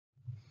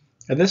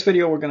In this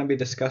video, we're going to be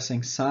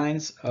discussing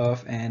signs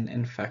of an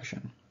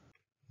infection.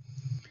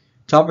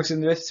 Topics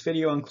in this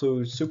video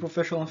include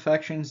superficial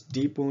infections,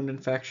 deep wound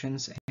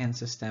infections, and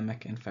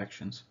systemic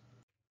infections.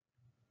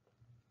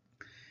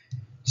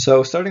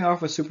 So starting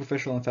off with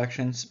superficial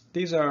infections,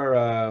 these are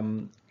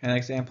an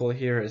example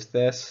here is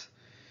this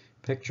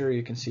picture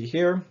you can see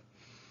here.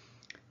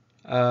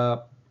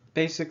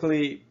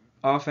 Basically,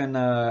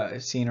 often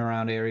seen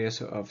around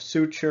areas of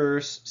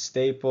sutures,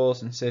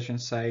 staples, incision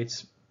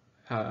sites,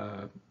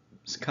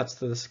 cuts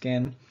to the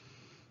skin.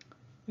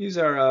 These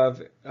are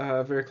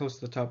very close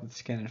to the top of the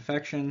skin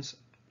infections.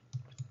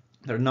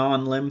 They're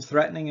non-limb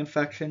threatening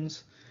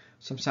infections.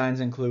 Some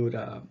signs include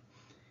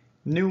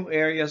new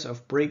areas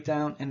of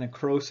breakdown and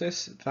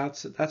necrosis.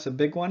 That's a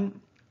big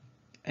one,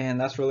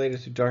 and that's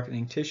related to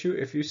darkening tissue.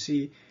 If you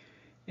see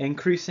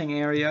increasing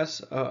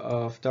areas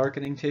of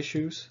darkening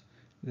tissues,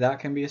 that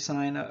can be a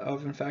sign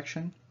of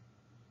infection.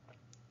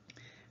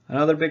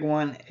 Another big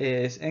one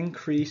is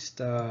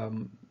increased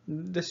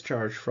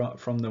discharge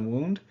from the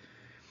wound.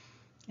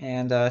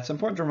 And it's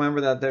important to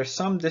remember that there's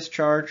some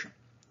discharge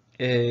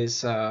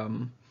is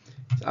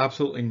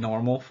absolutely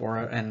normal for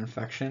an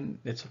infection.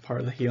 It's a part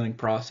of the healing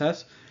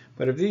process.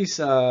 But if these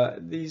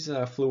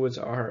fluids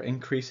are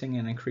increasing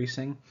and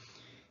increasing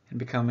and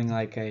becoming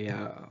like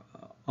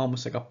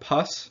almost like a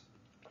pus,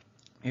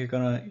 it's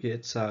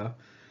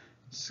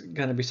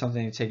gonna be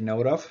something to take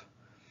note of.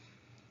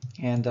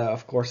 And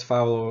of course,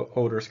 foul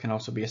odors can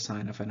also be a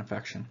sign of an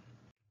infection.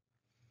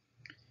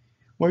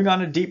 Moving on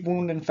to deep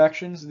wound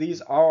infections,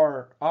 these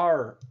are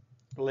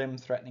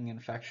limb-threatening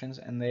infections,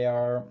 and they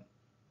are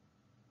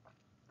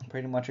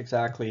pretty much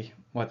exactly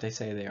what they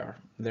say they are.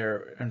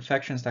 They're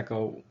infections that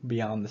go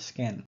beyond the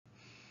skin.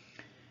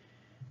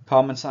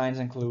 Common signs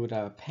include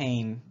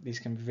pain. These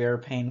can be very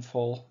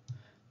painful.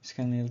 This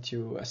can lead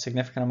to a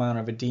significant amount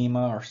of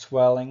edema or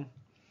swelling.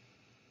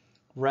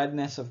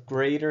 Redness of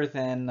greater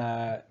than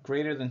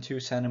 2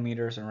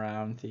 centimeters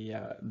around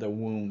the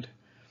wound.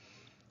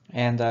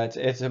 And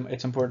it's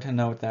important to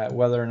note that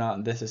whether or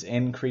not this is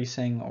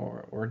increasing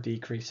or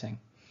decreasing.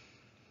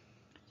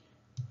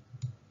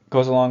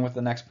 Goes along with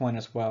the next point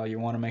as well. You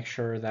want to make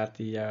sure that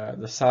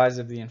the size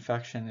of the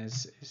infection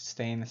is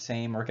staying the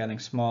same or getting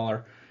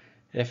smaller.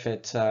 If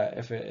it's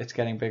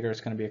getting bigger,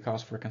 it's going to be a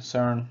cause for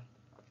concern.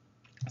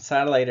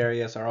 Satellite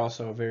areas are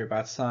also a very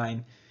bad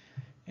sign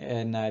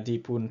in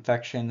deep wound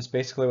infections.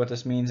 Basically, what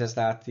this means is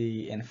that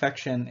the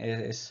infection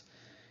is,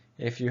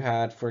 if you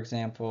had, for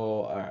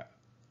example,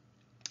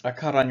 a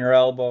cut on your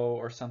elbow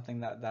or something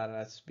that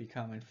has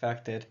become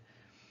infected,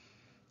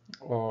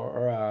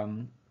 or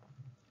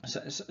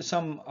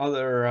some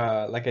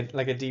other like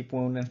a deep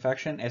wound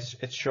infection,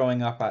 it's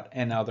showing up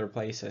in other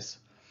places.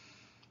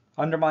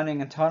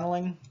 Undermining and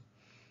tunneling.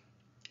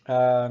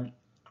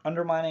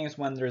 Undermining is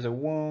when there's a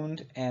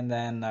wound and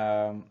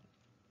then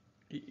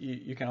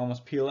you can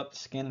almost peel up the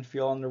skin and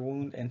feel on the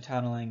wound, and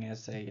tunneling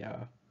is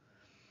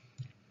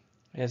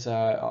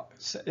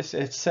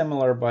it's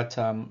similar but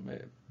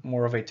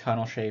more of a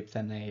tunnel shape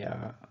than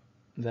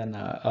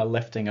a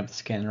lifting of the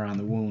skin around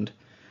the wound.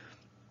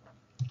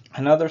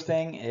 Another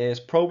thing is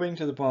probing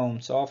to the bone.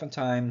 So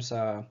oftentimes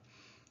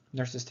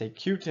nurses take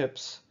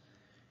Q-tips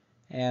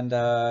and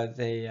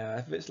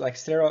it's like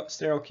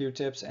sterile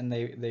Q-tips, and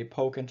they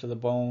poke into the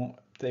bone.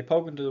 They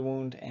poke into the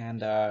wound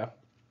and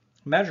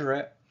measure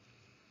it.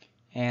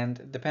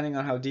 And depending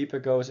on how deep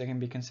it goes, it can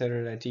be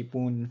considered a deep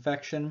wound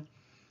infection.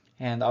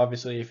 And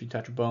obviously, if you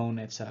touch bone,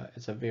 it's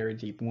a very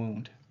deep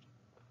wound.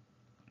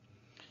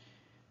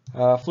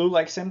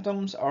 Flu-like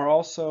symptoms are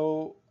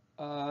also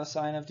a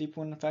sign of deep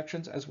wound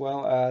infections, as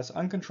well as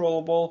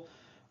uncontrollable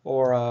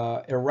or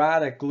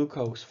erratic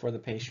glucose for the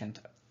patient.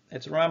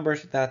 It's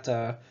remembered that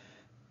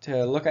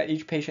to look at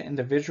each patient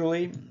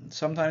individually.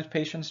 Sometimes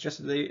patients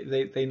just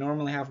they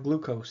normally have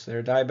glucose.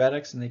 They're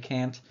diabetics and they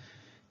can't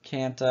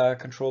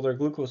control their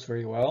glucose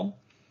very well.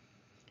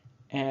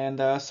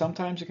 And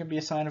sometimes it can be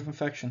a sign of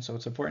infection, so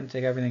it's important to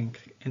take everything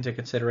into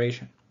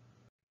consideration.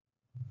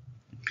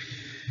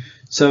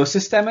 So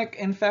systemic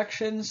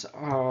infections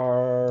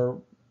are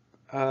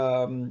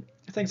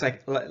things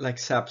like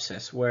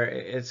sepsis, where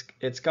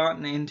it's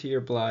gotten into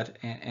your blood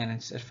and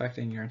it's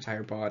affecting your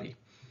entire body.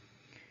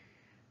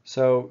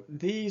 So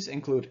these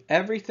include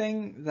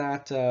everything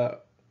that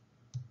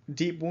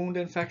deep wound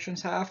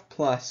infections have,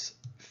 plus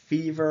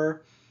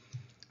fever,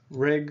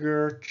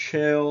 rigor,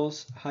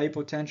 chills,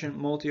 hypotension,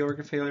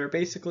 multi-organ failure,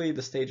 basically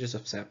the stages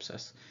of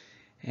sepsis.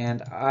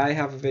 And I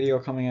have a video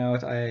coming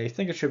out, I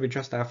think it should be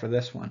just after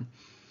this one.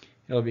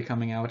 It'll be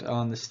coming out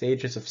on the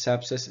stages of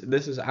sepsis.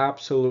 This is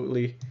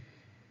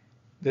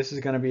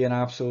going to be an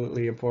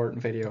absolutely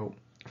important video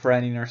for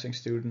any nursing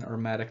student or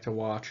medic to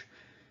watch.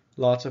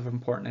 Lots of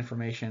important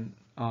information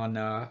on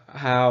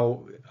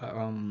how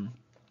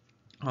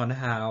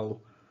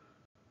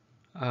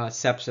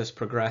sepsis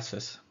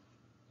progresses.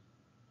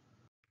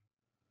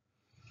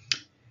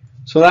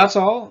 So that's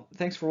all.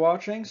 Thanks for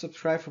watching.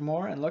 Subscribe for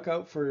more and look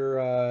out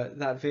for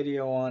that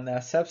video on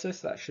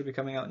sepsis that should be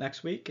coming out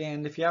next week.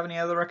 And if you have any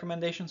other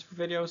recommendations for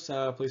videos,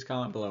 please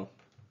comment below.